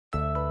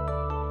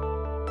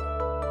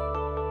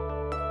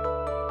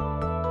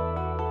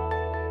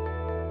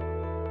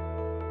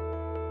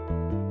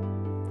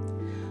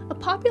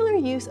popular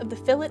use of the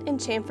fillet and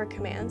chamfer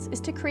commands is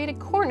to create a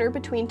corner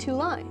between two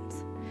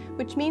lines,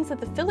 which means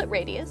that the fillet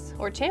radius,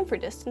 or chamfer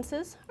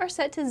distances, are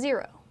set to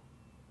 0.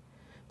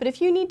 But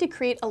if you need to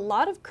create a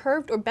lot of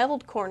curved or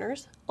beveled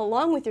corners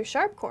along with your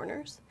sharp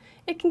corners,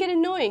 it can get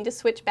annoying to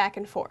switch back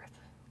and forth.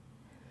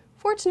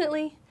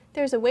 Fortunately,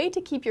 there's a way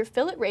to keep your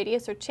fillet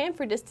radius or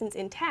chamfer distance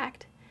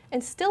intact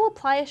and still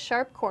apply a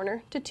sharp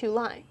corner to two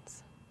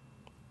lines.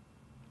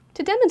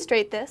 To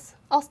demonstrate this,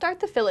 I'll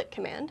start the fillet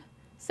command,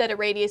 set a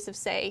radius of,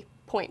 say,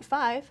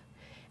 0.5,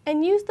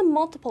 and use the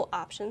multiple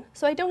option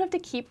so I don't have to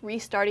keep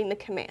restarting the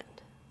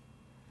command.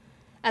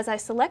 As I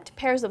select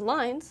pairs of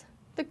lines,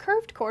 the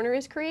curved corner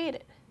is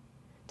created.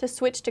 To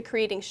switch to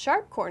creating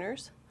sharp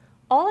corners,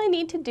 all I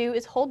need to do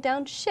is hold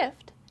down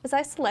Shift as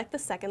I select the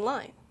second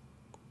line.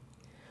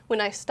 When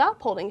I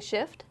stop holding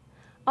Shift,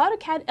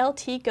 AutoCAD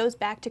LT goes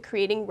back to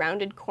creating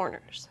rounded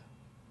corners.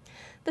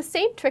 The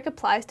same trick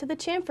applies to the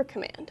chamfer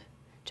command.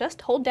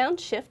 Just hold down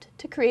Shift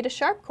to create a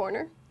sharp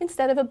corner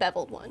instead of a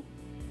beveled one.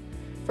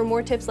 For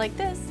more tips like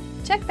this,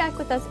 check back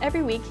with us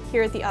every week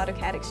here at the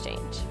AutoCAD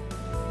Exchange.